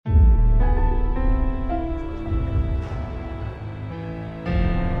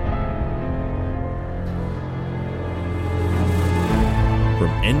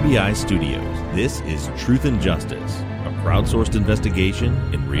3i Studios, this is Truth and Justice, a crowdsourced investigation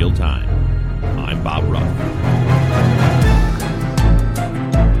in real time. I'm Bob Ruff.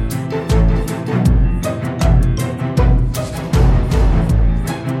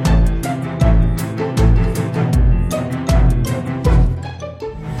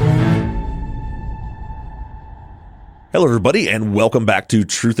 Hello, everybody, and welcome back to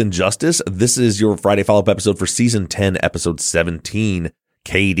Truth and Justice. This is your Friday follow-up episode for Season 10, Episode 17,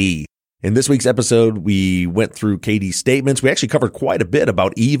 KD. In this week's episode, we went through KD's statements. We actually covered quite a bit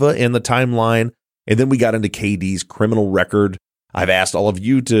about Eva and the timeline, and then we got into KD's criminal record. I've asked all of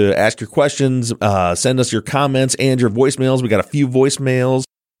you to ask your questions, send us your comments and your voicemails. We got a few voicemails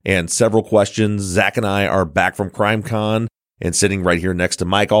and several questions. Zach and I are back from CrimeCon and sitting right here next to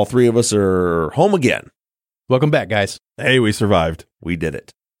Mike. All three of us are home again. Welcome back, guys. Hey, we survived. We did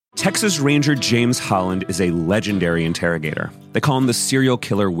it. Texas Ranger James Holland is a legendary interrogator. They call him the serial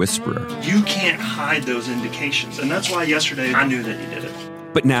killer whisperer. You can't hide those indications, and that's why yesterday I knew that he did it.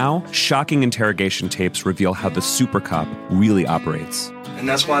 But now, shocking interrogation tapes reveal how the super cop really operates. And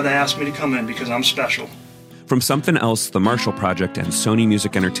that's why they asked me to come in, because I'm special. From Something Else, The Marshall Project, and Sony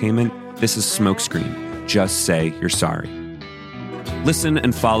Music Entertainment, this is Smokescreen. Just say you're sorry. Listen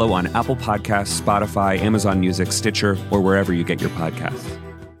and follow on Apple Podcasts, Spotify, Amazon Music, Stitcher, or wherever you get your podcasts.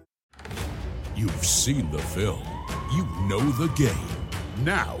 You've seen the film. You know the game.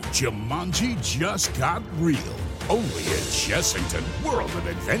 Now, Jumanji just got real. Only in Chessington World of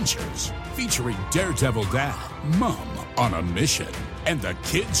Adventures. Featuring Daredevil Dad, Mom on a mission, and the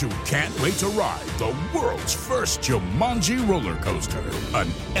kids who can't wait to ride the world's first Jumanji roller coaster. An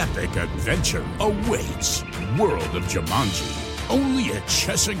epic adventure awaits. World of Jumanji. Only at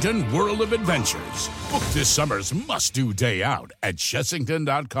Chessington World of Adventures. Book this summer's must-do day out at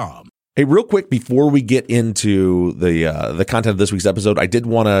Chessington.com. Hey, real quick, before we get into the content of this week's episode, I did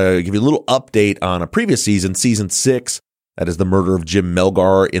want to give you a little update on a previous season, Season 6. That is the murder of Jim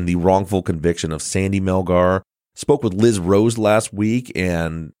Melgar in the wrongful conviction of Sandy Melgar. Spoke with Liz Rose last week,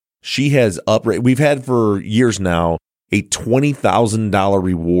 and she has we've had for years now a $20,000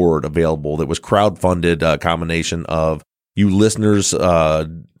 reward available that was crowdfunded, a combination of you listeners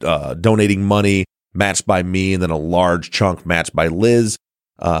donating money matched by me, and then a large chunk matched by Liz.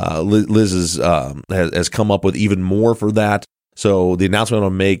 Liz has come up with even more for that. So the announcement I'll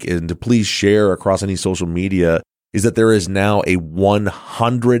make, and to please share across any social media, is that there is now a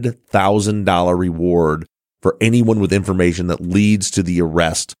 $100,000 reward for anyone with information that leads to the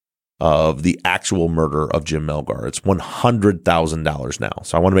arrest of the actual murder of Jim Melgar. It's $100,000 now.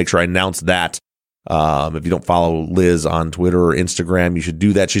 So I want to make sure I announce that. If you don't follow Liz on Twitter or Instagram, you should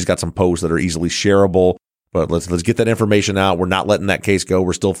do that. She's got some posts that are easily shareable, but let's get that information out. We're not letting that case go.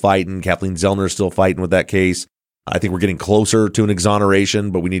 We're still fighting. Kathleen Zellner is still fighting with that case. I think we're getting closer to an exoneration,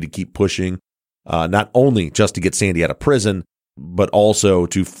 but we need to keep pushing, not only just to get Sandy out of prison, but also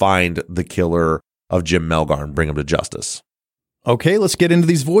to find the killer of Jim Melgar and bring him to justice. Okay, let's get into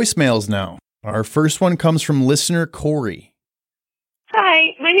these voicemails now. Our first one comes from listener Corey.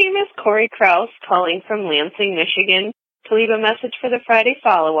 Hi, my name is Corey Krause, calling from Lansing, Michigan, to leave a message for the Friday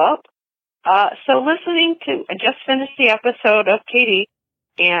follow-up. I just finished the episode of Katie,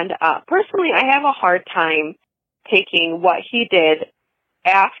 and personally, I have a hard time taking what he did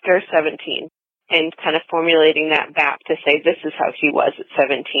after 17 and kind of formulating that back to say this is how he was at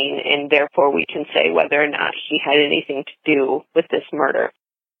 17, and therefore we can say whether or not he had anything to do with this murder.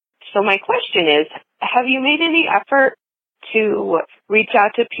 So my question is, have you made any effort to reach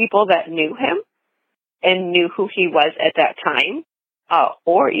out to people that knew him and knew who he was at that time,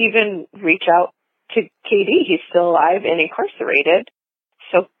 or even reach out to KD? He's still alive and incarcerated.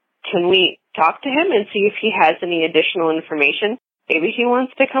 So can we talk to him and see if he has any additional information? Maybe he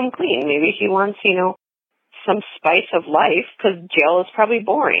wants to come clean. Maybe he wants, some spice of life, because jail is probably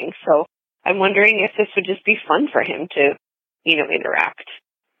boring. So I'm wondering if this would just be fun for him to, interact.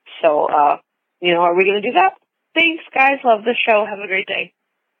 So, are we going to do that? Thanks, guys. Love the show. Have a great day.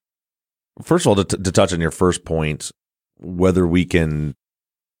 First of all, to touch on your first point, whether we can,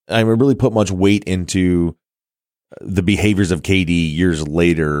 really put much weight into the behaviors of KD years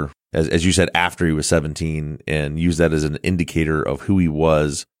later, as you said, after he was 17, and use that as an indicator of who he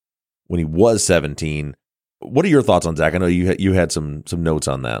was when he was 17. What are your thoughts on Zach? I know you had some notes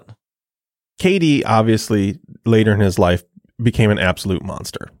on that. KD, obviously, later in his life, became an absolute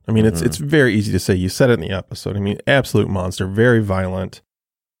monster. It's very easy to say. You said it in the episode. Absolute monster, very violent.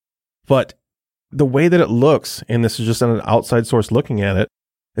 But the way that it looks, and this is just an outside source looking at it,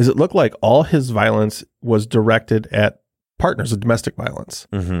 is it looked like all his violence was directed at partners of domestic violence.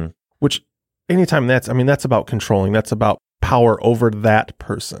 Mm-hmm. Which anytime that's about controlling, that's about power over that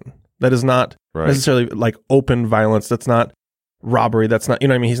person. That is not necessarily like open violence. That's not robbery. That's not,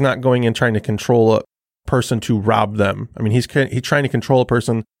 he's not going in trying to control a person to rob them. I mean, he's trying to control a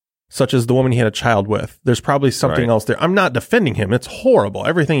person such as the woman he had a child with. There's probably something else there. I'm not defending him. It's horrible.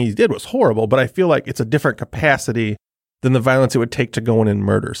 Everything he did was horrible, but I feel like it's a different capacity than the violence it would take to go in and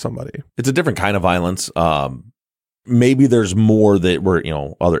murder somebody. It's a different kind of violence. Maybe there's more that were,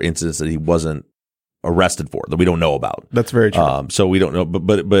 other incidents that he wasn't arrested for that we don't know about. That's very true. So we don't know,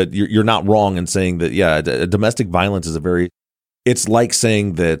 but you're not wrong in saying that, domestic violence is it's like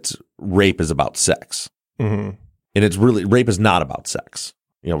saying that rape is about sex. Mm-hmm. And it's really, rape is not about sex.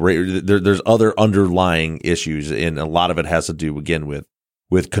 There's other underlying issues, and a lot of it has to do again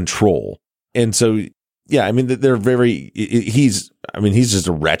with control. And so, yeah, I mean, they're very. He's just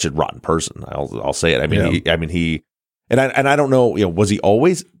a wretched, rotten person. I'll say it. I don't know. Was he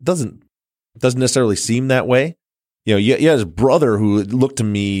always? Doesn't necessarily seem that way. His brother, who looked to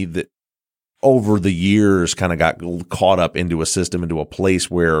me that over the years kind of got caught up into a system, into a place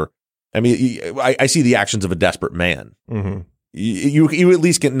where, I see the actions of a desperate man. Mm-hmm. You at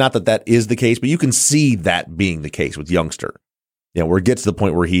least get, not that is the case, but you can see that being the case with youngster. Where it gets to the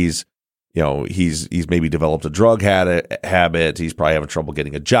point where he's maybe developed a drug habit. He's probably having trouble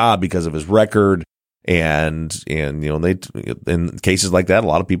getting a job because of his record, and they, in cases like that, a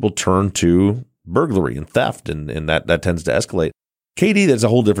lot of people turn to burglary and theft, and that tends to escalate. KD, that's a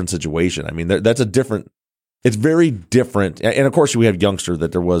whole different situation. I mean, that's a different. It's very different, and of course we have youngster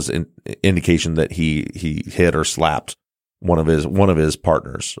that there was an indication that he hit or slapped one of his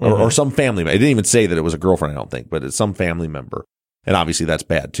partners or some family member. It didn't even say that it was a girlfriend, I don't think, but it's some family member. And obviously that's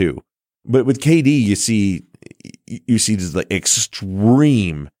bad too. But with KD, you see this like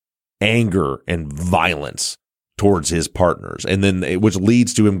extreme anger and violence towards his partners. And then which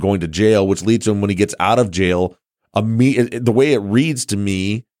leads to him going to jail, which leads to him when he gets out of jail, the way it reads to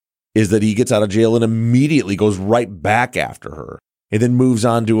me is that he gets out of jail and immediately goes right back after her, and then moves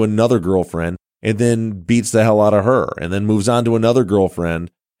on to another girlfriend, and then beats the hell out of her, and then moves on to another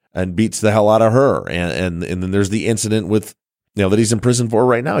girlfriend and beats the hell out of her. And then there's the incident with, that he's in prison for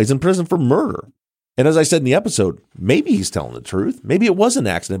right now. He's in prison for murder. And as I said in the episode, maybe he's telling the truth. Maybe it was an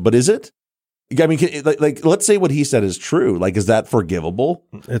accident, but is it? I mean, like let's say what he said is true. Like, is that forgivable?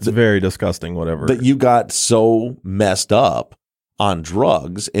 It's very disgusting, whatever. That you got so messed up on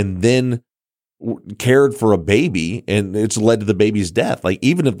drugs and then cared for a baby, and it's led to the baby's death. Like,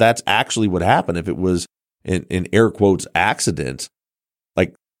 even if that's actually what happened, if it was an air quotes accident,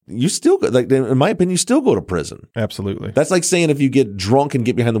 like, you still, like, in my opinion, you still go to prison. Absolutely. That's like saying if you get drunk and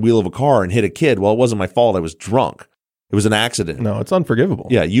get behind the wheel of a car and hit a kid, well, it wasn't my fault, I was drunk. It was an accident. No, it's unforgivable.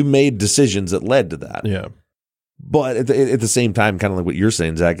 Yeah, you made decisions that led to that. Yeah. But at the same time, kind of like what you're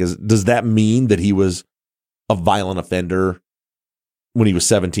saying, Zach, does that mean that he was a violent offender when he was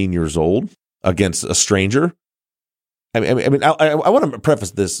 17 years old against a stranger? I want to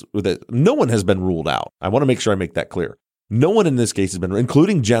preface this with that no one has been ruled out. I want to make sure I make that clear. No one in this case has been,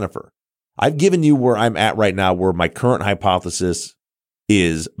 including Jennifer. I've given you where I'm at right now, where my current hypothesis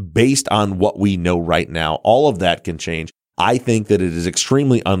is based on what we know right now. All of that can change. I think that it is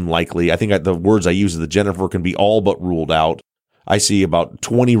extremely unlikely. I think the words I use is that Jennifer can be all but ruled out. I see about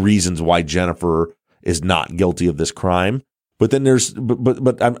 20 reasons why Jennifer is not guilty of this crime. But then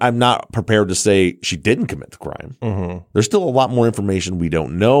I'm not prepared to say she didn't commit the crime. Mm-hmm. There's still a lot more information we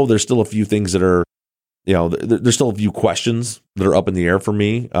don't know. There's still a few things that are, there's still a few questions that are up in the air for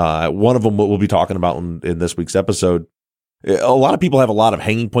me. One of them we'll be talking about in this week's episode. A lot of people have a lot of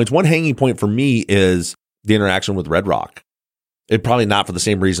hanging points. One hanging point for me is the interaction with Red Rock. It probably not for the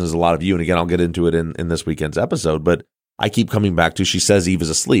same reason as a lot of you. And again, I'll get into it in this weekend's episode, but I keep coming back to, she says Eve is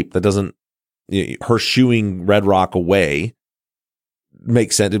asleep. That doesn't, her shooing Red Rock away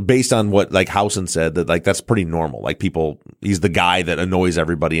makes sense based on what like Housen said, that like, that's pretty normal. Like, he's the guy that annoys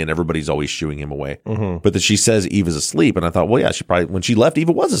everybody and everybody's always shooing him away. Mm-hmm. But that she says Eve is asleep. And I thought, well, yeah, she probably, when she left,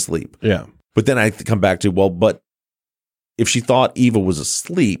 Eva was asleep. Yeah. But then I come back to, well, but if she thought Eva was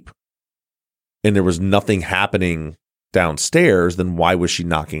asleep and there was nothing happening downstairs, then why was she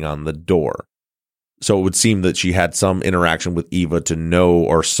knocking on the door? So it would seem that she had some interaction with Eva to know,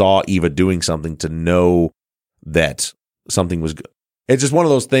 or saw Eva doing something to know that something was good. It's just one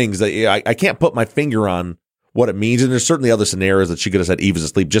of those things that I can't put my finger on what it means. And there's certainly other scenarios that she could have said Eva's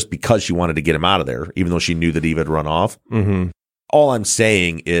asleep just because she wanted to get him out of there, even though she knew that Eva had run off. Mm-hmm. All I'm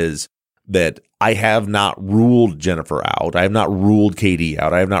saying is that I have not ruled Jennifer out. I have not ruled Katie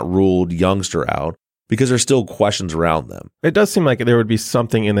out. I have not ruled Youngster out, because there's still questions around them. It does seem like there would be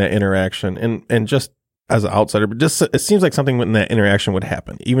something in that interaction. And just, as an outsider, but just it seems like something in that interaction would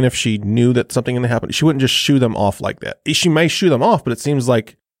happen. Even if she knew that something going to happen, she wouldn't just shoo them off like that. She may shoo them off, but it seems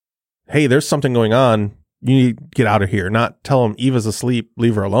like, hey, there's something going on. You need to get out of here. Not tell them Eva's asleep,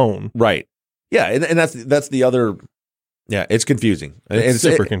 leave her alone. Right. Yeah, and that's the other. Yeah, it's confusing. It's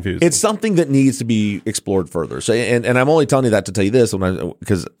super confusing. It's something that needs to be explored further. So, and I'm only telling you that to tell you this,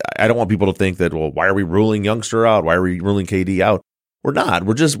 because I don't want people to think that, well, why are we ruling Youngster out? Why are we ruling KD out? We're not.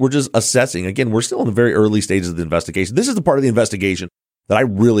 We're just assessing. Again, we're still in the very early stages of the investigation. This is the part of the investigation that I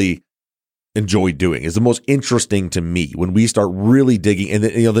really enjoy doing. Is the most interesting to me when we start really digging. And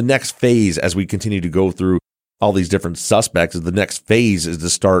the next phase, as we continue to go through all these different suspects, is the next phase is to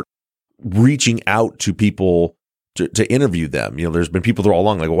start reaching out to people to interview them. There's been people that are all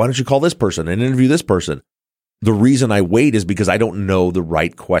along like, well, why don't you call this person and interview this person? The reason I wait is because I don't know the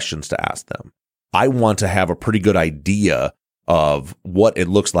right questions to ask them. I want to have a pretty good idea of what it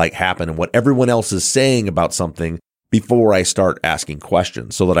looks like happened and what everyone else is saying about something before I start asking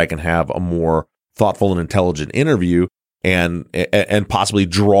questions, so that I can have a more thoughtful and intelligent interview and possibly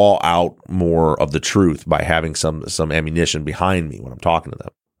draw out more of the truth by having some ammunition behind me when I'm talking to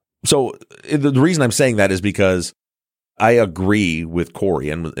them. So the reason I'm saying that is because I agree with Corey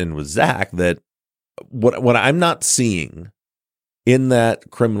and with Zach that what I'm not seeing in that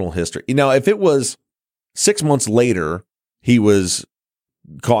criminal history. If it was 6 months later, he was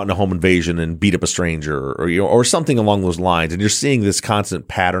caught in a home invasion and beat up a stranger or something along those lines, and you're seeing this constant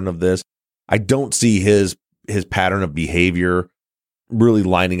pattern of this, I don't see his pattern of behavior really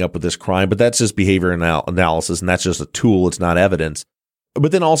lining up with this crime, but that's just behavior analysis, and that's just a tool. It's not evidence.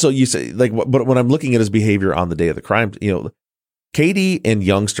 But then also you say, like, but when I'm looking at his behavior on the day of the crime, Katie and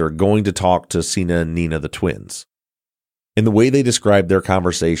Youngster going to talk to Sina and Nina, the twins, and the way they described their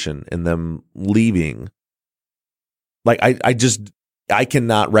conversation and them leaving, like, I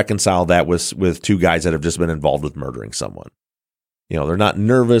cannot reconcile that with two guys that have just been involved with murdering someone. They're not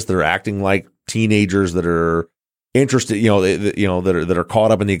nervous. They're acting like teenagers that are interested, that are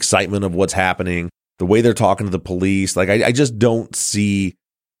caught up in the excitement of what's happening. The way they're talking to the police, like I just don't see.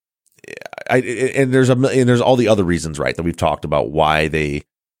 And there's all the other reasons, right, that we've talked about why they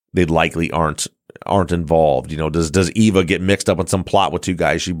likely aren't involved. Does Eva get mixed up in some plot with two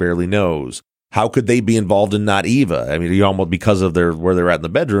guys she barely knows? How could they be involved and not Eva? I mean, almost because of where they're at in the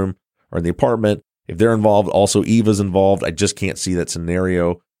bedroom or in the apartment. If they're involved, also Eva's involved. I just can't see that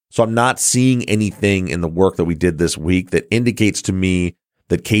scenario. So I'm not seeing anything in the work that we did this week that indicates to me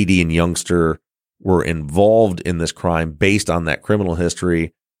that Katie and Youngster were involved in this crime based on that criminal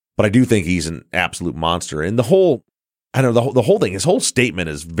history. But I do think he's an absolute monster. And the whole thing, his whole statement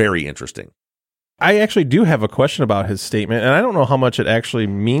is very interesting. I actually do have a question about his statement, and I don't know how much it actually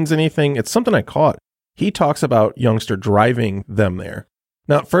means anything. It's something I caught. He talks about Youngster driving them there.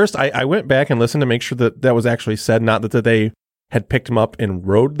 Now, at first, I went back and listened to make sure that was actually said, not that they had picked him up and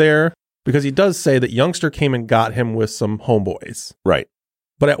rode there, because he does say that Youngster came and got him with some homeboys. Right.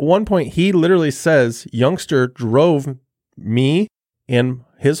 But at one point, he literally says Youngster drove me and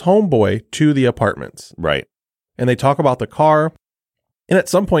his homeboy to the apartments. Right. And they talk about the car. And at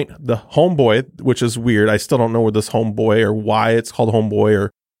some point, the homeboy, which is weird, I still don't know where this homeboy or why it's called homeboy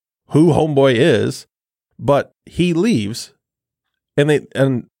or who homeboy is, but he leaves.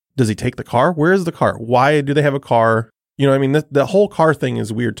 And does he take the car? Where is the car? Why do they have a car? The whole car thing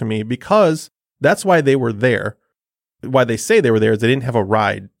is weird to me, because that's why they were there. Why they say they were there is they didn't have a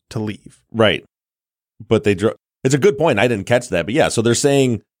ride to leave. Right. But they drove. It's a good point. I didn't catch that. But yeah, so they're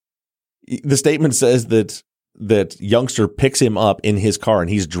saying the statement says that Youngster picks him up in his car and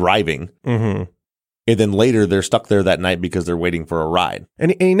he's driving. Mm-hmm. And then later they're stuck there that night because they're waiting for a ride.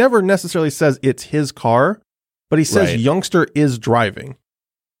 And he never necessarily says it's his car, but he says Right. Youngster is driving.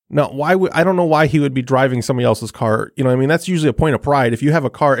 Now, I don't know why he would be driving somebody else's car. That's usually a point of pride. If you have a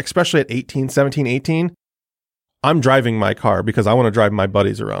car, especially at 17, 18, I'm driving my car because I want to drive my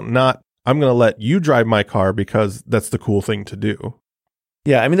buddies around. Not, I'm going to let you drive my car because that's the cool thing to do.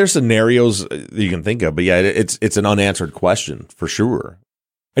 Yeah, there's scenarios that you can think of, but yeah, it's an unanswered question for sure.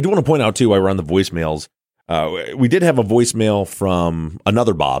 I do want to point out too, while we're on the voicemails, we did have a voicemail from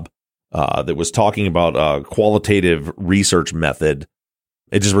another Bob that was talking about a qualitative research method.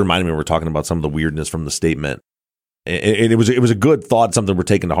 It just reminded me we were talking about some of the weirdness from the statement. And it was a good thought, something we're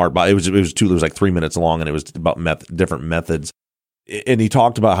taking to heart. But it was like 3 minutes long, and it was about different methods. And he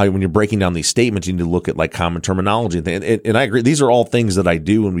talked about how when you're breaking down these statements, you need to look at like common terminology and things. And I agree. These are all things that I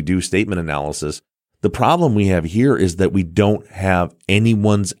do when we do statement analysis. The problem we have here is that we don't have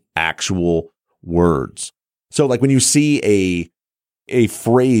anyone's actual words. So like when you see a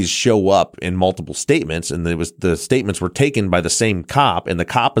phrase show up in multiple statements, and the statements were taken by the same cop, and the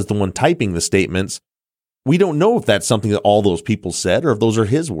cop is the one typing the statements, we don't know if that's something that all those people said or if those are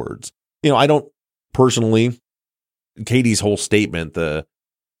his words. I don't personally, Katie's whole statement,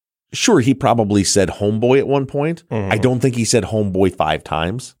 sure, he probably said homeboy at one point. I don't think he said homeboy 5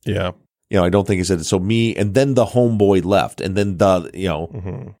 times. Yeah. I don't think he said it. So me, and then the homeboy left, and then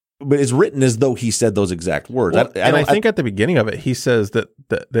but it's written as though he said those exact words. Well, I think at the beginning of it, he says that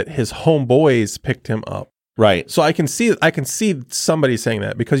his homeboys picked him up. Right. So I can see somebody saying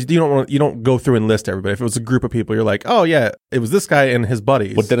that, because you don't go through and list everybody. If it was a group of people, you're like, oh yeah, it was this guy and his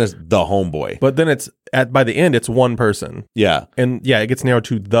buddies. But then it's the homeboy. But then by the end, it's one person. Yeah. And yeah, it gets narrowed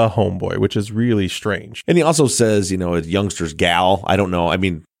to the homeboy, which is really strange. And he also says, a youngster's gal. I don't know. I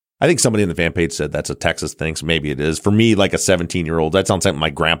mean, I think somebody in the fan page said that's a Texas thing, so maybe it is. For me, like a 17-year-old, that sounds like my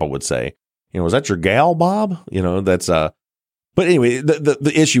grandpa would say. Is that your gal, Bob? That's But anyway,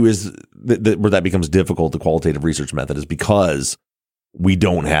 the issue is where that becomes difficult, the qualitative research method, is because we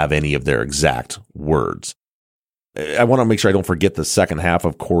don't have any of their exact words. I want to make sure I don't forget the second half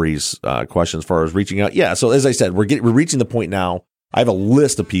of Corey's question as far as reaching out. Yeah, so as I said, we're reaching the point now. I have a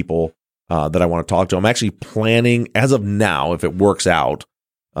list of people that I want to talk to. I'm actually planning, as of now, if it works out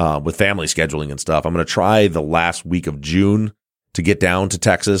with family scheduling and stuff, I'm going to try the last week of June to get down to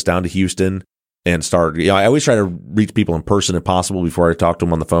Texas, down to Houston, and start. I always try to reach people in person if possible before I talk to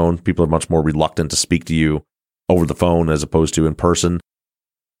them on the phone. People are much more reluctant to speak to you over the phone as opposed to in person.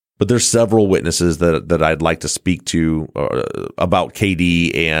 But there's several witnesses that I'd like to speak to about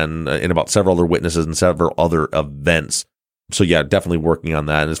KD and about several other witnesses and several other events. So yeah, definitely working on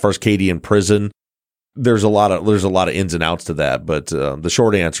that. And as far as KD in prison, there's a lot of ins and outs to that. But the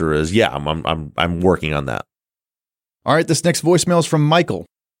short answer is, yeah, I'm working on that. All right, this next voicemail is from Michael.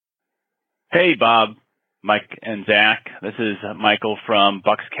 Hey, Bob, Mike, and Zach. This is Michael from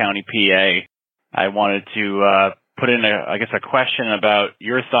Bucks County, PA. I wanted to put in, a question about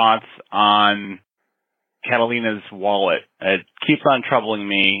your thoughts on Catalina's wallet. It keeps on troubling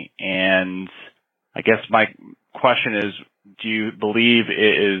me, and I guess my question is, do you believe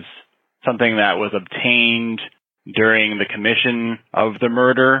it is something that was obtained during the commission of the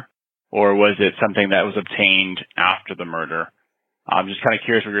murder, or was it something that was obtained after the murder? I'm just kind of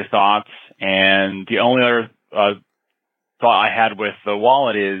curious what your thoughts. And the only other thought I had with the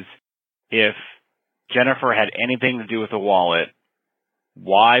wallet is, if Jennifer had anything to do with the wallet,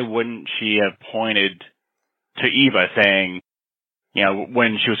 why wouldn't she have pointed to Eva, saying,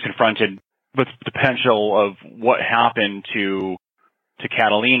 when she was confronted with the potential of what happened to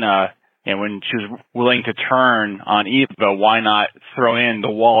Catalina, and when she was willing to turn on Eva, why not throw in the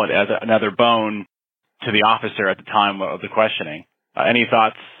wallet as another bone to the officer at the time of the questioning? Any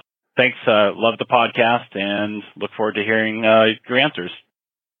thoughts? Thanks. Love the podcast and look forward to hearing your answers.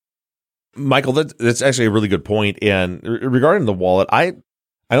 Michael, that's actually a really good point. And regarding the wallet, I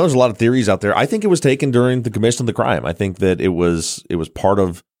know there's a lot of theories out there. I think it was taken during the commission of the crime. I think that it was part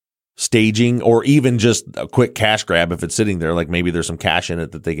of staging, or even just a quick cash grab if it's sitting there, like maybe there's some cash in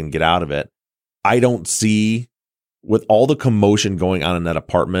it that they can get out of it. I don't see, with all the commotion going on in that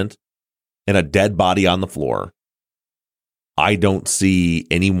apartment and a dead body on the floor, I don't see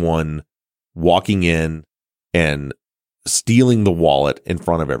anyone walking in and stealing the wallet in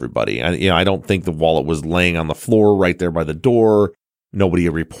front of everybody. I don't think the wallet was laying on the floor right there by the door. Nobody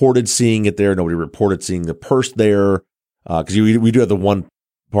reported seeing it there. Nobody reported seeing the purse there. Because we do have the one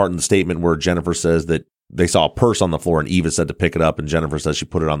part in the statement where Jennifer says that they saw a purse on the floor and Eva said to pick it up, and Jennifer says she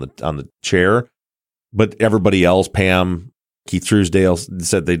put it on the chair. But everybody else, Pam, Keith Truesdale,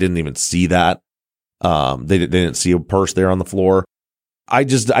 said they didn't even see that. They didn't see a purse there on the floor. I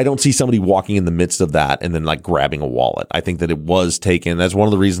don't see somebody walking in the midst of that and then like grabbing a wallet. I think that it was taken. That's one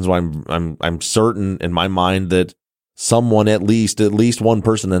of the reasons why I'm certain in my mind that someone, at least one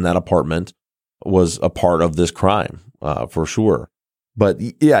person in that apartment, was a part of this crime, for sure. But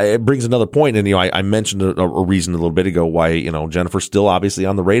yeah, it brings another point. And, I mentioned a reason a little bit ago why, Jennifer's still obviously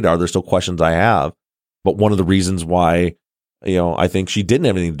on the radar. There's still questions I have. But one of the reasons why, I think she didn't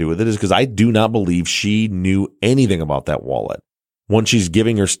have anything to do with it is because I do not believe she knew anything about that wallet. When she's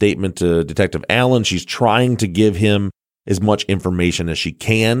giving her statement to Detective Allen, she's trying to give him as much information as she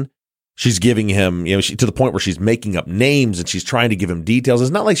can. She's giving him, to the point where she's making up names and she's trying to give him details. It's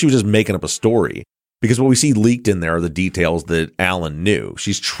not like she was just making up a story, because what we see leaked in there are the details that Allen knew.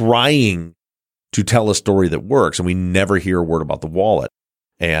 She's trying to tell a story that works, and we never hear a word about the wallet.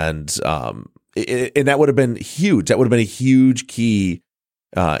 And that would have been huge. That would have been a huge key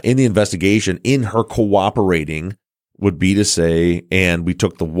in the investigation, in her cooperating, would be to say, and we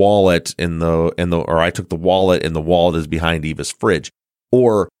took the wallet or I took the wallet and the wallet is behind Eva's fridge.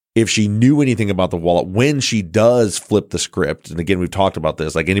 Or if she knew anything about the wallet when she does flip the script. And again, we've talked about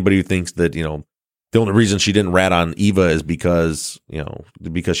this, like anybody who thinks that, The only reason she didn't rat on Eva is because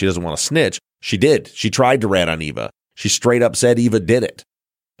she doesn't want to snitch. She did. She tried to rat on Eva. She straight up said Eva did it.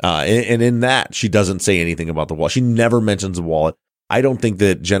 And in that, she doesn't say anything about the wallet. She never mentions the wallet. I don't think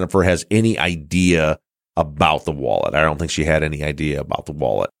that Jennifer has any idea about the wallet. I don't think she had any idea about the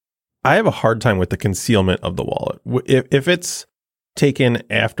wallet. I have a hard time with the concealment of the wallet. If it's taken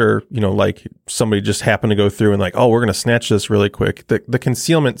after, like somebody just happened to go through and like, oh, we're going to snatch this really quick. The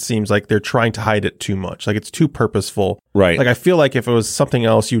concealment seems like they're trying to hide it too much. Like it's too purposeful. Right. Like I feel like if it was something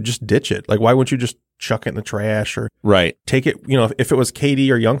else, you would just ditch it. Like why wouldn't you just chuck it in the trash or take it? If it was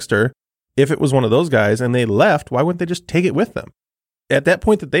Katie or Youngster, if it was one of those guys and they left, why wouldn't they just take it with them? At that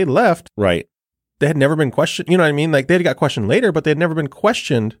point that they left, right, they had never been questioned. You know what I mean? Like they got questioned later, but they had never been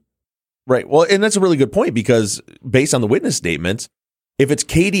questioned. Right. Well, and that's a really good point because based on the witness statements, if it's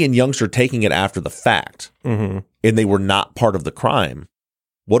Katie and Youngster taking it after the fact and they were not part of the crime,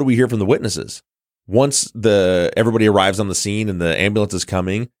 what do we hear from the witnesses? Once everybody arrives on the scene and the ambulance is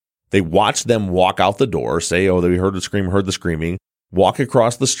coming, they watch them walk out the door, say, oh, they heard the screaming, walk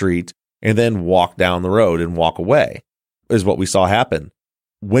across the street, and then walk down the road and walk away is what we saw happen.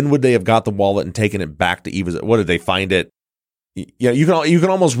 When would they have got the wallet and taken it back to Eva's? What did they find it? Yeah, you can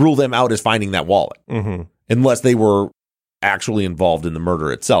almost rule them out as finding that wallet unless they were actually involved in the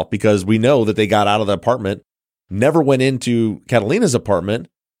murder itself, because we know that they got out of the apartment, never went into Catalina's apartment,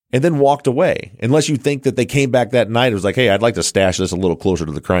 and then walked away. Unless you think that they came back that night, it was like, hey, I'd like to stash this a little closer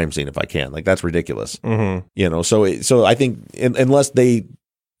to the crime scene if I can. Like that's ridiculous. So I think unless they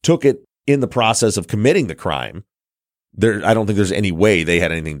took it in the process of committing the crime, I don't think there's any way they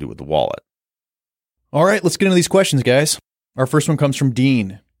had anything to do with the wallet. All right, let's get into these questions, guys. Our first one comes from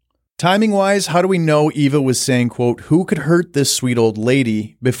Dean. Timing-wise, how do we know Eva was saying, quote, who could hurt this sweet old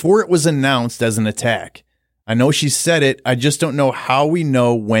lady before it was announced as an attack? I know she said it. I just don't know how we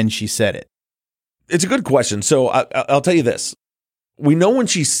know when she said it. It's a good question. So I'll tell you this. We know when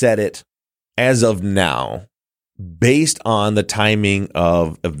she said it as of now, based on the timing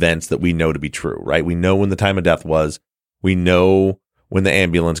of events that we know to be true, right? We know when the time of death was. We know when the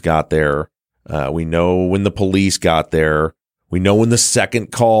ambulance got there. We know when the police got there. We know when the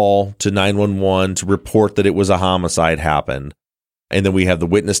second call to 911 to report that it was a homicide happened. And then we have the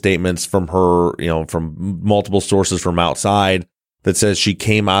witness statements from her, from multiple sources from outside that says she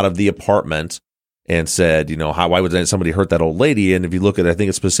came out of the apartment and said, why would somebody hurt that old lady? And if you look at, I think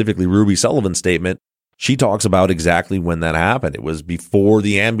it's specifically Ruby Sullivan's statement, she talks about exactly when that happened. It was before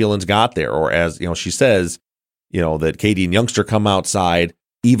the ambulance got there, or as, she says, that Katie and Youngster come outside.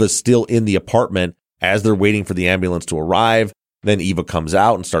 Eva's still in the apartment as they're waiting for the ambulance to arrive. Then Eva comes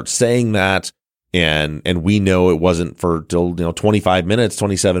out and starts saying that. And we know it wasn't for till 27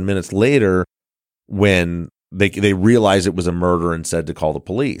 minutes later when they realized it was a murder and said to call the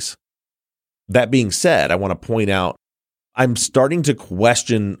police. That being said, I want to point out I'm starting to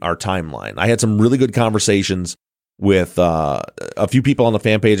question our timeline. I had some really good conversations with a few people on the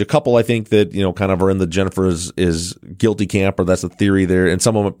fan page, a couple I think that kind of are in the Jennifer is guilty camp, or that's the theory there, and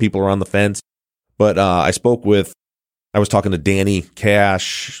some of the people are on the fence. But I was talking to Danny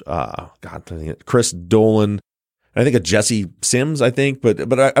Cash, Chris Dolan, I think a Jesse Sims, I think. But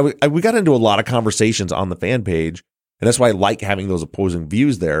we got into a lot of conversations on the fan page, and that's why I like having those opposing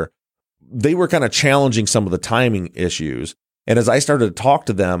views there. They were kind of challenging some of the timing issues, and as I started to talk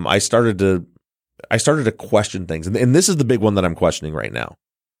to them, I started to question things, and this is the big one that I'm questioning right now.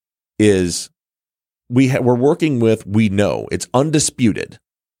 Is we're working with, we know it's undisputed.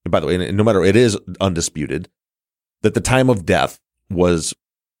 And by the way, no matter, it is undisputed that the time of death was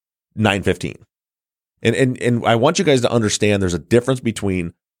 9:15. And I want you guys to understand there's a difference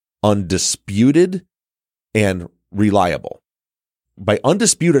between undisputed and reliable. By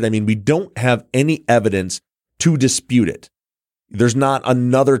undisputed, I mean we don't have any evidence to dispute it. There's not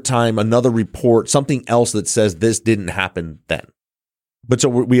another time, another report, something else that says this didn't happen then. But so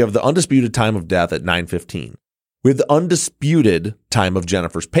we have the undisputed time of death at 9:15. We have the undisputed time of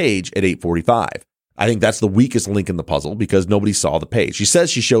Jennifer's page at 8:45. I think that's the weakest link in the puzzle because nobody saw the page. She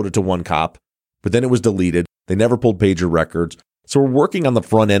says she showed it to one cop, but then it was deleted. They never pulled pager records. So we're working on the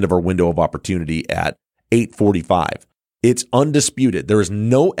front end of our window of opportunity at 8:45. It's undisputed. There is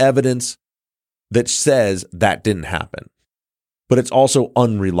no evidence that says that didn't happen, but it's also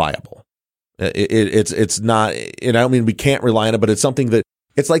unreliable. It's not, and I don't mean we can't rely on it, but it's something that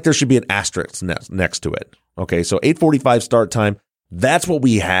it's like there should be an asterisk next to it. Okay, so 8:45 start time. That's what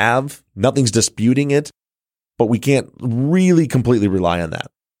we have. Nothing's disputing it, but we can't really completely rely on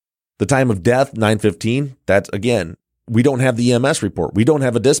that. The time of death, 9:15. That's, again, we don't have the EMS report. We don't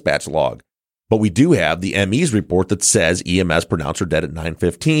have a dispatch log, but we do have the ME's report that says EMS pronounced her dead at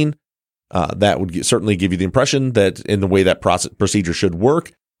 9:15. That would certainly give you the impression that in the way that procedure should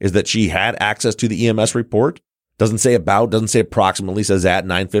work is that she had access to the EMS report. Doesn't say about, doesn't say approximately, says at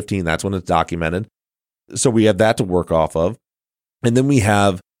 9:15. That's when it's documented. So we have that to work off of. And then we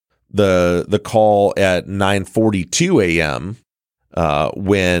have the call at 9:42 a.m.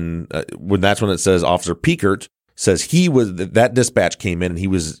 When that's when it says Officer Piekert says that dispatch came in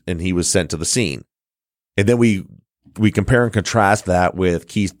and he was sent to the scene. And then we compare and contrast that with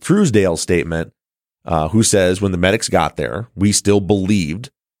Keith Truesdale's statement, who says when the medics got there, we still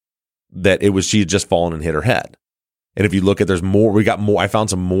believed that she had just fallen and hit her head. And if you look at, I found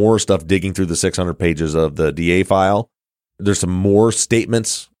some more stuff digging through the 600 pages of the DA file. There's some more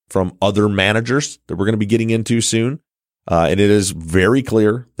statements from other managers that we're going to be getting into soon. And it is very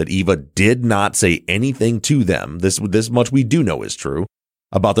clear that Eva did not say anything to them. This much we do know is true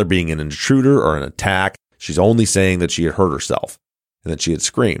about there being an intruder or an attack. She's only saying that she had hurt herself and that she had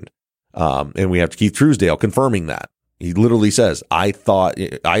screamed. And we have Keith Truesdale confirming that. He literally says, I thought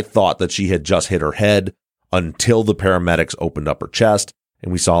that she had just hit her head until the paramedics opened up her chest and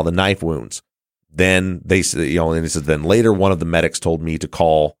we saw the knife wounds. Then and he says, then later one of the medics told me to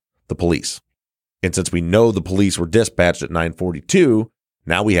call the police. And since we know the police were dispatched at 9:42,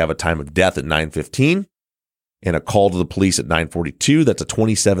 now we have a time of death at 9:15 and a call to the police at 9:42. That's a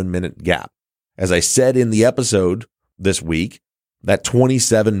 27-minute gap. As I said in the episode this week, that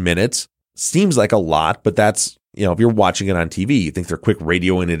 27 minutes seems like a lot, but that's, if you're watching it on TV, you think they're quick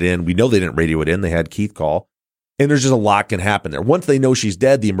radioing it in. We know they didn't radio it in. They had Keith call. And there's just a lot can happen there. Once they know she's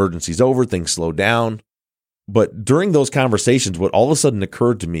dead, the emergency's over, things slow down. But during those conversations, what all of a sudden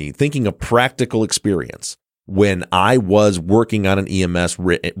occurred to me, thinking of practical experience, when I was working on an EMS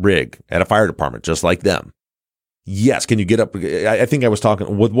rig at a fire department, just like them. Yes, can you get up? I think I was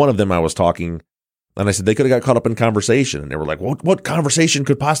talking with one of them. I was talking, and I said they could have got caught up in conversation, and they were like, "What conversation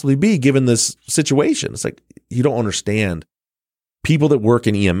could possibly be given this situation?" It's like, you don't understand. People that work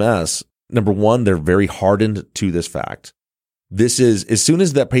in EMS, number one, they're very hardened to this fact. This is, as soon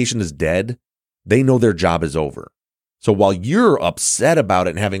as that patient is dead, they know their job is over. So while you're upset about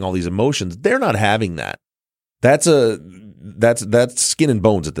it and having all these emotions, they're not having that. That's skin and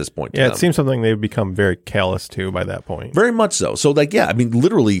bones at this point. Yeah, it seems something they've become very callous to by that point. Very much so. So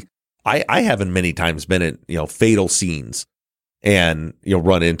literally, I haven't many times been at, fatal scenes and,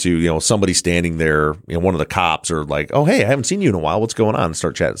 run into, somebody standing there, one of the cops are like, "Oh, hey, I haven't seen you in a while. What's going on?" and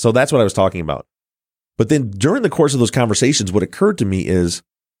start chatting. So that's what I was talking about. But then during the course of those conversations, what occurred to me is,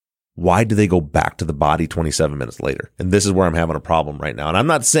 why do they go back to the body 27 minutes later? And this is where I'm having a problem right now. And I'm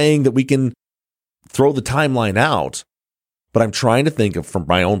not saying that we can throw the timeline out, but I'm trying to think of, from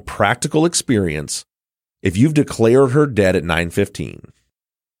my own practical experience, if you've declared her dead at 9:15,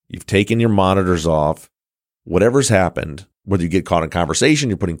 you've taken your monitors off, whatever's happened, whether you get caught in conversation,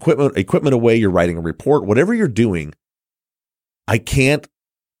 you're putting equipment away, you're writing a report, whatever you're doing, I can't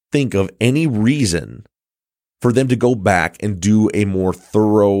think of any reason for them to go back and do a more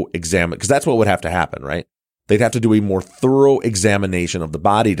thorough examine, because that's what would have to happen, right? They'd have to do a more thorough examination of the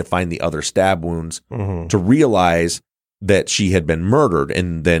body to find the other stab wounds, to realize that she had been murdered,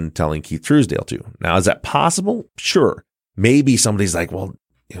 and then telling Keith Truesdale to. Now, is that possible? Sure. Maybe somebody's like, well,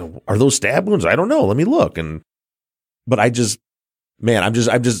 are those stab wounds? I don't know. Let me look. But I'm just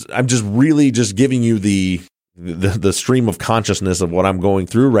really just giving you the stream of consciousness of what I'm going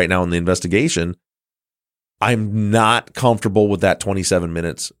through right now in the investigation. I'm not comfortable with that 27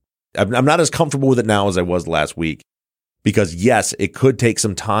 minutes. I'm not as comfortable with it now as I was last week, because yes, it could take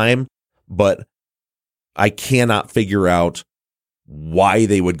some time, but I cannot figure out why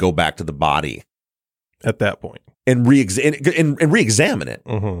they would go back to the body at that point and re-examine it.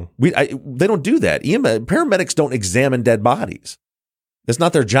 They don't do that. Paramedics don't examine dead bodies. It's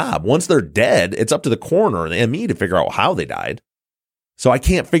not their job. Once they're dead, it's up to the coroner and the ME to figure out how they died. So I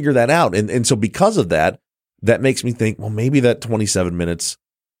can't figure that out. And so because of that, that makes me think, well, maybe that 27 minutes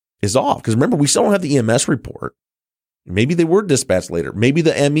is off. Because remember, we still don't have the EMS report. Maybe they were dispatched later. Maybe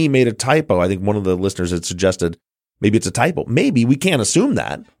the ME made a typo. I think one of the listeners had suggested maybe it's a typo. Maybe we can't assume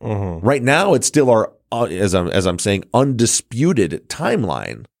that. Right now, it's still our, as I'm saying, undisputed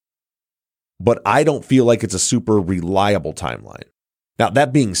timeline. But I don't feel like it's a super reliable timeline. Now,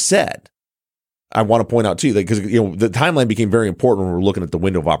 that being said, I want to point out too, that because the timeline became very important when we were looking at the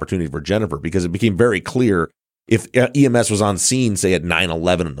window of opportunity for Jennifer, because it became very clear if EMS was on scene, say at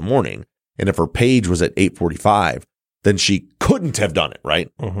 9:11 in the morning, and if her page was at 8:45, then she couldn't have done it, right?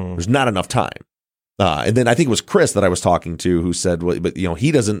 There's not enough time. And then I think it was Chris that I was talking to who said, well, but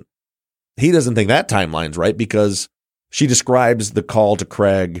he doesn't think that timeline's right, because she describes the call to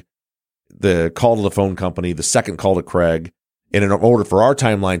Craig, the call to the phone company, the second call to Craig, And in order for our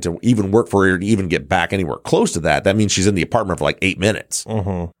timeline to even work for her to even get back anywhere close to that, that means she's in the apartment for like 8 minutes,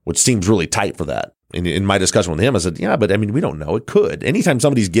 which seems really tight for that. And in my discussion with him, I said, yeah, but I mean, we don't know. It could. Anytime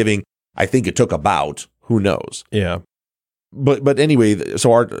somebody's giving, I think it took about, who knows? Yeah. But anyway,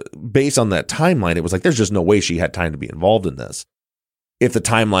 so based on that timeline, it was like, there's just no way she had time to be involved in this. If the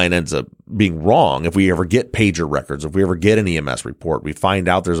timeline ends up being wrong, if we ever get pager records, if we ever get an EMS report, we find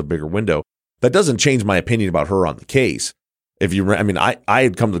out there's a bigger window, that doesn't change my opinion about her on the case. I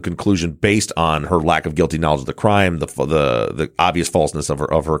had come to the conclusion based on her lack of guilty knowledge of the crime, the obvious falseness of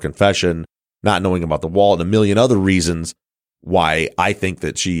her confession, not knowing about the wall, and a million other reasons why I think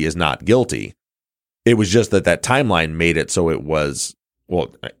that she is not guilty. It was just that timeline made it so it was,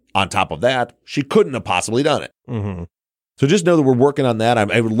 well, on top of that, she couldn't have possibly done it. Mm-hmm. So just know that we're working on that.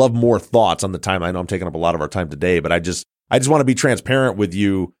 I would love more thoughts on the time. I know I'm taking up a lot of our time today, but I just want to be transparent with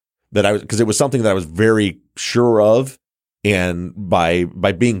you because it was something that I was very sure of. And by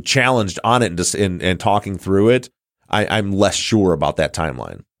being challenged on it and talking through it, I'm less sure about that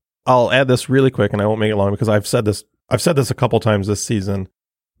timeline. I'll add this really quick, and I won't make it long because I've said this a couple times this season.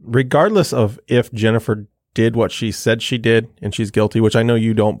 Regardless of if Jennifer did what she said she did and she's guilty, which I know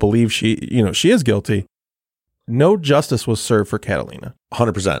you don't believe she is guilty, no justice was served for Catalina.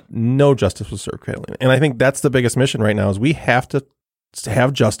 100%. No justice was served for Catalina. And I think that's the biggest mission right now is we have to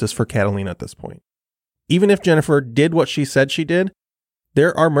have justice for Catalina at this point. Even if Jennifer did what she said she did,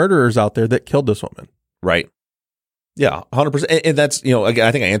 there are murderers out there that killed this woman. Right. Yeah, 100%. And that's, again,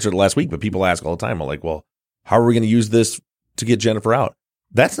 I think I answered it last week, but people ask all the time, I'm like, well, how are we going to use this to get Jennifer out?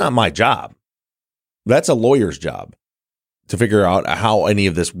 That's not my job. That's a lawyer's job to figure out how any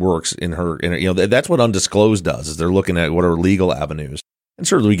of this works in her, that's what Undisclosed does, is they're looking at what are legal avenues. And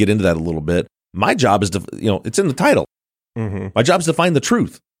certainly we get into that a little bit. My job is to, it's in the title. Mm-hmm. My job is to find the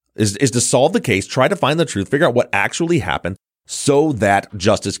truth. Is to solve the case, try to find the truth, figure out what actually happened so that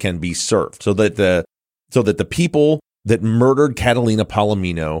justice can be served. So that the people that murdered Catalina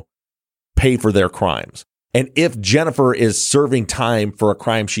Palomino pay for their crimes. And if Jennifer is serving time for a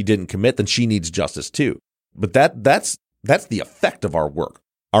crime she didn't commit, then she needs justice too. But that's the effect of our work.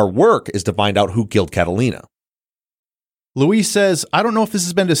 Our work is to find out who killed Catalina. Luis says, I don't know if this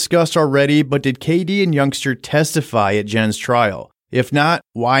has been discussed already, but did KD and Youngster testify at Jen's trial? If not,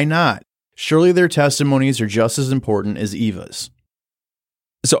 why not? Surely their testimonies are just as important as Eva's.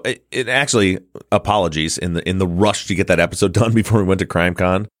 So it actually, apologies, in the rush to get that episode done before we went to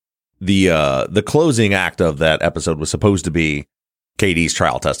CrimeCon, the closing act of that episode was supposed to be KD's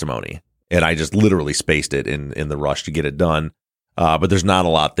trial testimony, and I just literally spaced it in the rush to get it done. But there's not a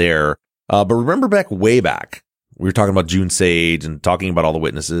lot there. But remember way back, we were talking about June Sage and talking about all the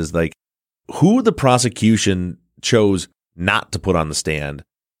witnesses, like who the prosecution chose not to put on the stand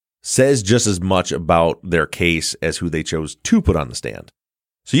says just as much about their case as who they chose to put on the stand.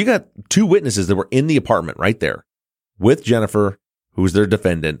 So you got two witnesses that were in the apartment right there with Jennifer, who's their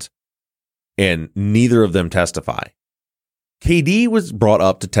defendant, and neither of them testify. KD was brought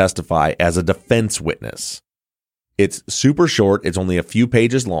up to testify as a defense witness. It's super short. It's only a few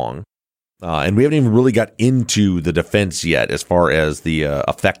pages long. And we haven't even really got into the defense yet as far as the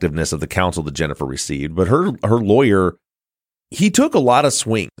effectiveness of the counsel that Jennifer received. But her lawyer, he took a lot of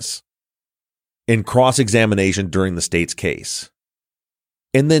swings in cross-examination during the state's case,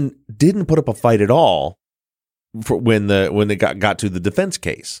 and then didn't put up a fight at all for when they got to the defense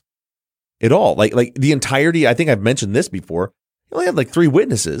case at all. Like the entirety. I think I've mentioned this before. You only had like 3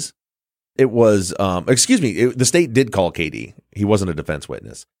 witnesses. It was the state did call KD. He wasn't a defense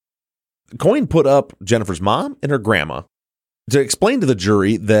witness. Coyne put up Jennifer's mom and her grandma to explain to the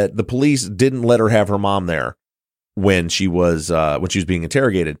jury that the police didn't let her have her mom there when she was being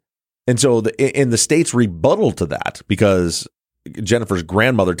interrogated. And so in the state's rebuttal to that, because Jennifer's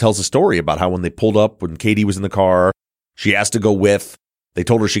grandmother tells a story about how when they pulled up, when Katie was in the car, she asked to go with, they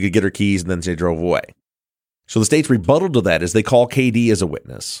told her she could get her keys, and then they drove away. So the state's rebuttal to that is they call KD as a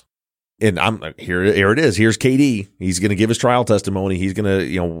witness. And here it is. Here's KD. He's going to give his trial testimony. He's going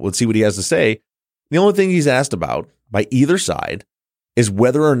to, let's see what he has to say. The only thing he's asked about by either side is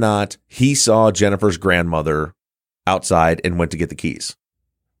whether or not he saw Jennifer's grandmother outside and went to get the keys.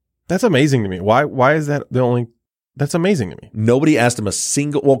 That's amazing to me. Why is that the only? That's amazing to me. Nobody asked him a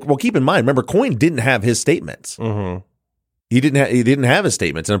single. Well, keep in mind. Remember, Coyne didn't have his statements. Mm-hmm. He didn't have his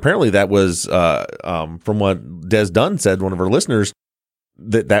statements, and apparently that was from what Des Dunn said, one of our listeners.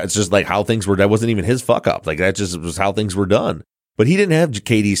 That's just like how things were. That wasn't even his fuck up. Like that just was how things were done. But he didn't have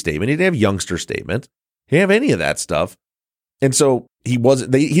Katie's statement. He didn't have Youngster's statement. He didn't have any of that stuff. And so he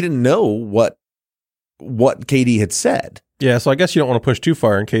wasn't. He didn't know what Katie had said. Yeah. So I guess you don't want to push too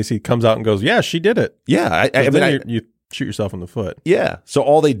far in case he comes out and goes, "Yeah, she did it." Yeah. I mean, you shoot yourself in the foot. Yeah. So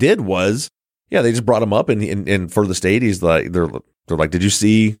all they did was, they just brought him up, and for the state, he's like, they're like, did you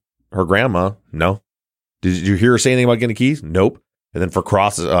see her grandma? No. Did you hear her say anything about getting keys? Nope. And then for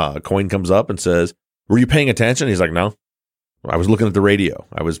Cross, Coyne comes up and says, were you paying attention? He's like, no. I was looking at the radio.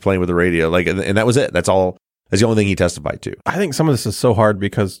 I was playing with the radio. Like, and that was it. That's all. That's the only thing he testified to. I think some of this is so hard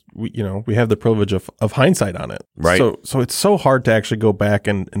because we have the privilege of hindsight on it. Right. So it's so hard to actually go back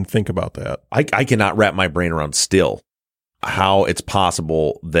and think about that. I cannot wrap my brain around still how it's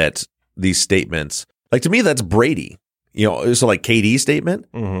possible that these statements, like, to me, that's Brady. So like KD's statement,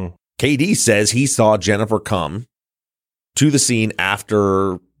 KD says he saw Jennifer come to the scene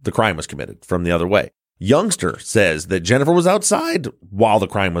after the crime was committed from the other way. Youngster says that Jennifer was outside while the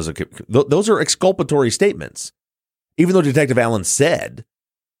crime was those are exculpatory statements. Even though Detective Allen said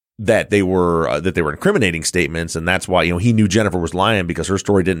that they were incriminating statements, and that's why he knew Jennifer was lying because her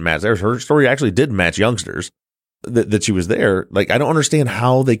story didn't match theirs. Her story actually did match Youngster's, that she was there. Like, I don't understand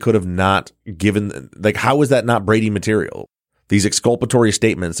how they could have not given, like, how is that not Brady material? These exculpatory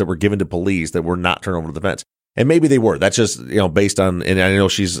statements that were given to police that were not turned over to the defense. And maybe they were. That's just, based on, and I know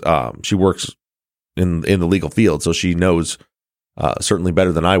she works in the legal field, so she knows certainly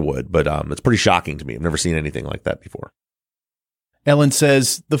better than I would, but it's pretty shocking to me. I've never seen anything like that before. Ellen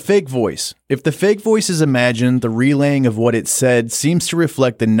says, the fake voice. If the fake voice is imagined, the relaying of what it said seems to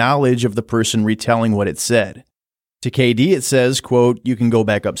reflect the knowledge of the person retelling what it said. To KD, it says, quote, you can go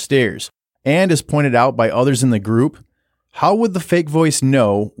back upstairs. And as pointed out by others in the group, how would the fake voice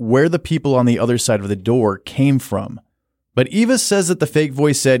know where the people on the other side of the door came from? But Eva says that the fake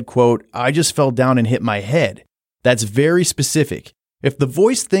voice said, quote, I just fell down and hit my head. That's very specific. If the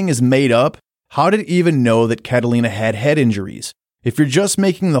voice thing is made up, how did Eva know that Catalina had head injuries? If you're just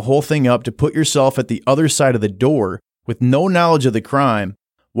making the whole thing up to put yourself at the other side of the door with no knowledge of the crime,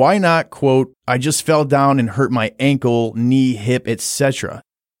 why not, quote, I just fell down and hurt my ankle, knee, hip, etc.?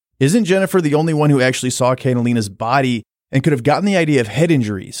 Isn't Jennifer the only one who actually saw Catalina's body and could have gotten the idea of head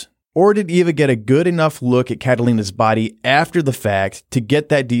injuries? Or did Eva get a good enough look at Catalina's body after the fact to get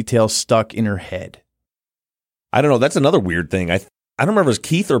that detail stuck in her head? I don't know. That's another weird thing. I don't remember if it was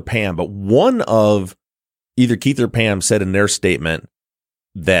Keith or Pam, but one of either Keith or Pam said in their statement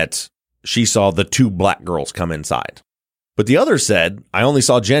that she saw the two black girls come inside. But the other said, I only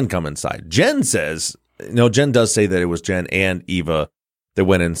saw Jen come inside. Jen says, Jen does say that it was Jen and Eva that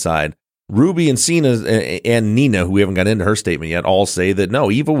went inside. Ruby and Sina and Nina, who we haven't got into her statement yet, all say that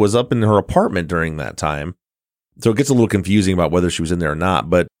no, Eva was up in her apartment during that time. So it gets a little confusing about whether she was in there or not.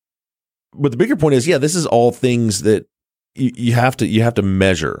 But the bigger point is, this is all things that you have to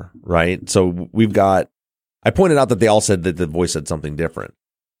measure, right? So I pointed out that they all said that the voice said something different.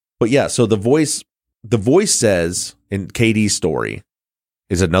 But so the voice says in KD's story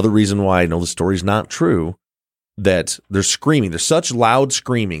is another reason why I know the story's not true, that they're screaming. There's such loud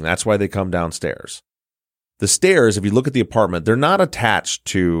screaming. That's why they come downstairs. The stairs, if you look at the apartment, they're not attached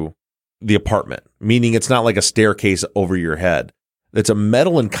to the apartment, meaning it's not like a staircase over your head. It's a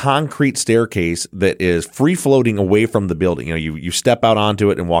metal and concrete staircase that is free floating away from the building. You step out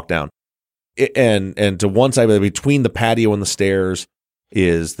onto it and walk down. And to one side, between the patio and the stairs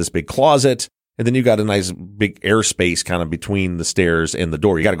is this big closet. And then you got a nice big airspace kind of between the stairs and the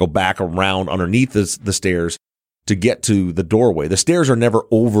door. You got to go back around underneath the stairs to get to the doorway. The stairs are never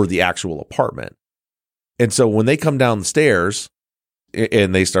over the actual apartment. And so when they come down the stairs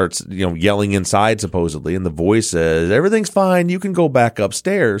and they start, yelling inside supposedly, and the voice says, everything's fine, you can go back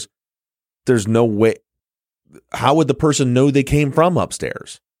upstairs. There's no way. How would the person know they came from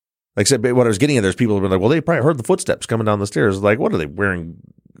upstairs? Like I said, what I was getting at, there's people who are like, well, they probably heard the footsteps coming down the stairs. Like, what are they wearing?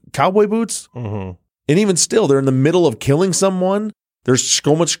 Cowboy boots? Mm-hmm. And even still, they're in the middle of killing someone. There's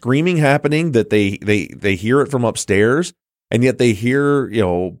so much screaming happening that they hear it from upstairs, and yet they hear,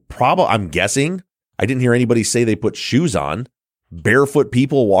 probably, I'm guessing, I didn't hear anybody say they put shoes on, barefoot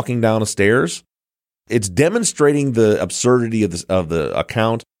people walking down the stairs. It's demonstrating the absurdity of the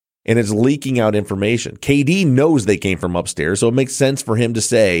account, and it's leaking out information. KD knows they came from upstairs, so it makes sense for him to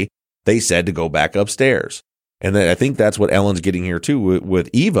say they said to go back upstairs. And then I think that's what Ellen's getting here too with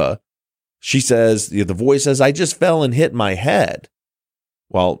Eva. She says, the voice says, I just fell and hit my head.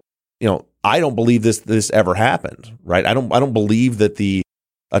 Well, I don't believe this ever happened, right? I don't believe that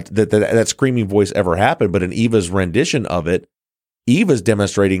that screaming voice ever happened. But in Eva's rendition of it, Eva's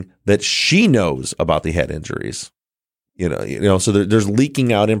demonstrating that she knows about the head injuries. So there's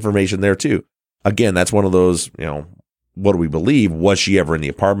leaking out information there too. Again, that's one of those, what do we believe? Was she ever in the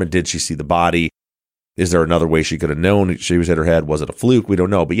apartment? Did she see the body? Is there another way she could have known she was hit her head? Was it a fluke? We don't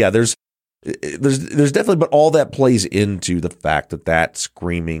know. But there's definitely, but all that plays into the fact that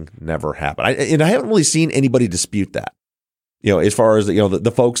screaming never happened. I haven't really seen anybody dispute that. as far as,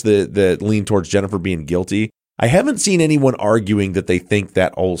 the folks that lean towards Jennifer being guilty, I haven't seen anyone arguing that they think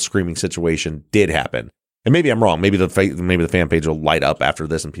that whole screaming situation did happen. And maybe I'm wrong. Maybe the fan page will light up after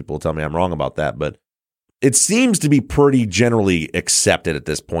this and people will tell me I'm wrong about that. But it seems to be pretty generally accepted at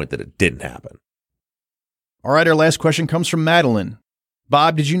this point that it didn't happen. All right, our last question comes from Madeline.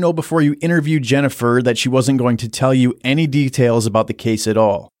 Bob, did you know before you interviewed Jennifer that she wasn't going to tell you any details about the case at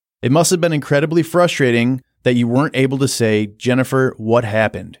all? It must have been incredibly frustrating that you weren't able to say, Jennifer, what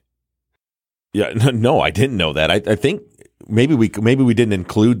happened? Yeah, no, I didn't know that. I think maybe we didn't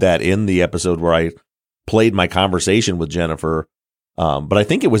include that in the episode where I played my conversation with Jennifer, but I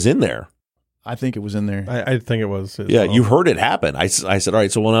think it was in there. I think it was in there. I think it was. Yeah, you heard it happen. I said, all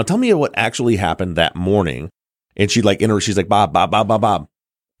right, so now tell me what actually happened that morning. And she's like, Bob.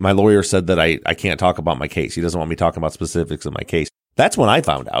 My lawyer said that I can't talk about my case. He doesn't want me talking about specifics of my case. That's when I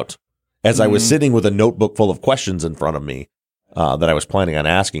found out, as I was sitting with a notebook full of questions in front of me that I was planning on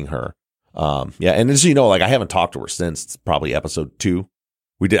asking her. And as you know, I haven't talked to her since probably episode 2.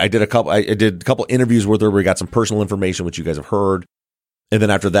 I did a couple interviews with her. We got some personal information, which you guys have heard. And then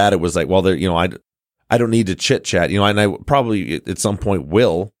after that, it was like, well, I don't need to chit chat, and I probably at some point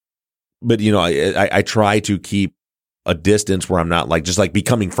will, but I try to keep a distance where I'm not just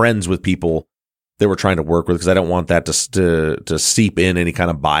becoming friends with people that we're trying to work with, because I don't want that to seep in any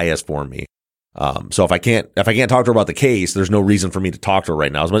kind of bias for me. So if I can't talk to her about the case, there's no reason for me to talk to her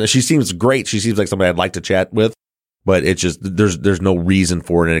right now. She seems great. She seems like somebody I'd like to chat with, but it's just, there's no reason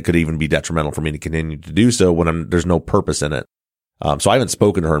for it. And it could even be detrimental for me to continue to do so when there's no purpose in it. So I haven't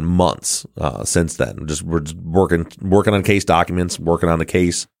spoken to her in months, since then. We're just working on case documents, working on the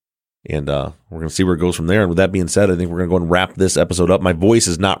case, and, we're going to see where it goes from there. And with that being said, I think we're going to go and wrap this episode up. My voice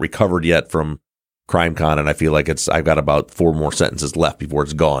is not recovered yet from CrimeCon, and I feel like I've got about 4 more sentences left before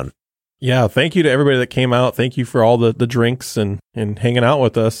it's gone. Yeah, thank you to everybody that came out. Thank you for all the drinks and hanging out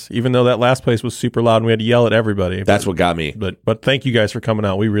with us, even though that last place was super loud and we had to yell at everybody. That's what got me. But thank you guys for coming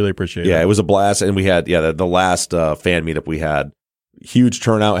out. We really appreciate it. Yeah, it was a blast. And we had, the last fan meetup we had, huge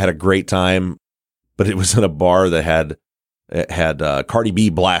turnout, had a great time, but it was in a bar that had Cardi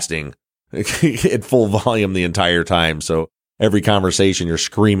B blasting at full volume the entire time. So every conversation you're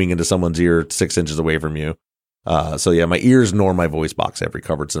screaming into someone's ear 6 inches away from you. So yeah, my ears nor my voice box have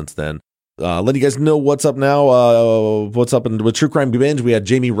recovered since then. Let you guys know what's up now. What's up with True Crime Binge. We had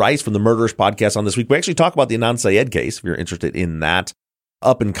Jamie Rice from the Murderers podcast on this week. We actually talk about the Anand Syed case, if you're interested in that.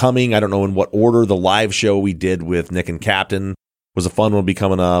 Up and coming, I don't know in what order, the live show we did with Nick and Captain was a fun one, be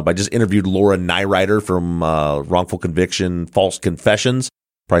coming up. I just interviewed Laura Nyrider from Wrongful Conviction, False Confessions.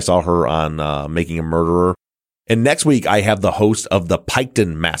 Probably saw her on Making a Murderer. And next week, I have the host of the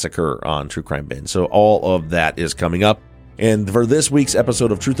Piketon Massacre on True Crime Binge. So all of that is coming up. And for this week's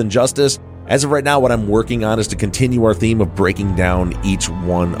episode of Truth and Justice, as of right now, what I'm working on is to continue our theme of breaking down each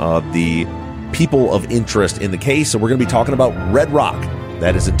one of the people of interest in the case. So we're going to be talking about Red Rock.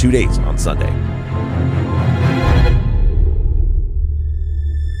 That is in 2 days on Sunday.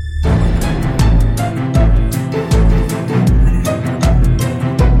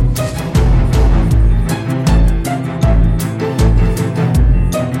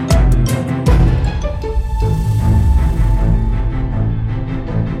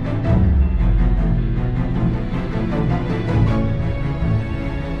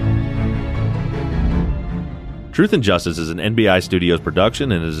 Truth and Justice is an NBI Studios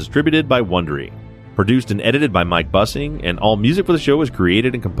production and is distributed by Wondery. Produced and edited by Mike Bussing, and all music for the show was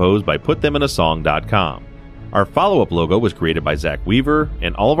created and composed by PutThemInASong.com. Our follow-up logo was created by Zach Weaver,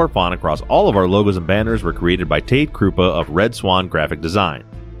 and all of our font across all of our logos and banners were created by Tate Krupa of Red Swan Graphic Design.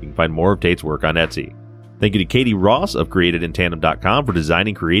 You can find more of Tate's work on Etsy. Thank you to Katie Ross of CreatedInTandem.com for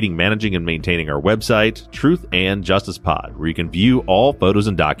designing, creating, managing, and maintaining our website, Truth and Justice Pod, where you can view all photos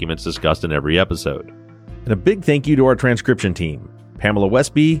and documents discussed in every episode. And a big thank you to our transcription team: Pamela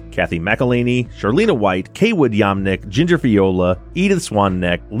Westby, Kathy McElhaney, Charlena White, Kaywood Yamnick, Ginger Fiola, Edith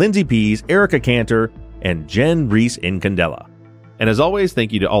Swanneck, Lindsay Pease, Erica Cantor, and Jen Reese Incandela. And as always,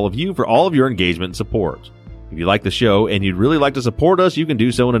 thank you to all of you for all of your engagement and support. If you like the show and you'd really like to support us, you can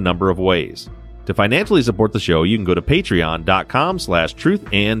do so in a number of ways. To financially support the show, you can go to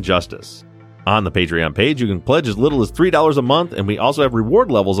patreon.com/truthandjustice. On the Patreon page, you can pledge as little as $3 a month, and we also have reward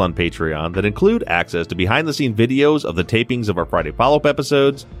levels on Patreon that include access to behind-the-scenes videos of the tapings of our Friday Follow-Up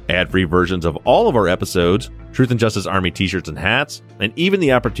episodes, ad-free versions of all of our episodes, Truth and Justice Army t-shirts and hats, and even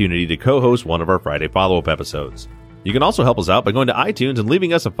the opportunity to co-host one of our Friday Follow-Up episodes. You can also help us out by going to iTunes and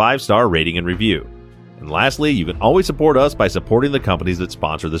leaving us a 5-star rating and review. And lastly, you can always support us by supporting the companies that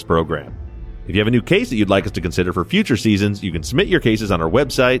sponsor this program. If you have a new case that you'd like us to consider for future seasons, you can submit your cases on our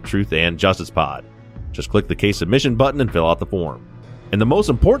website, Truth and Justice Pod. Just click the case submission button and fill out the form. And the most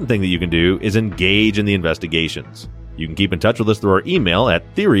important thing that you can do is engage in the investigations. You can keep in touch with us through our email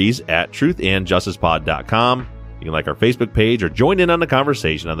at theories@truthandjusticepod.com. You can like our Facebook page or join in on the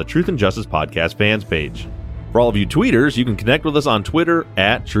conversation on the Truth and Justice Podcast fans page. For all of you tweeters, you can connect with us on Twitter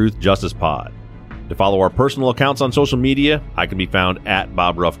at TruthJusticePod. To follow our personal accounts on social media, I can be found at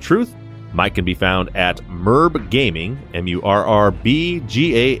BobRuffTruth. Mike can be found at Murb Gaming,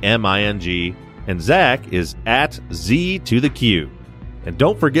 MURRBGAMING, and Zach is at Z2TheQ. And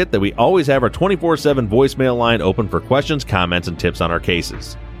don't forget that we always have our 24/7 voicemail line open for questions, comments, and tips on our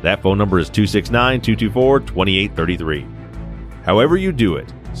cases. That phone number is 269-224-2833. However you do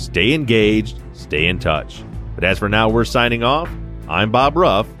it, stay engaged, stay in touch. But as for now, we're signing off. I'm Bob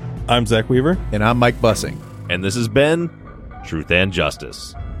Ruff. I'm Zach Weaver. And I'm Mike Bussing. And this has been Truth and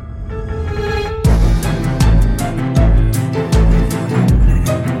Justice.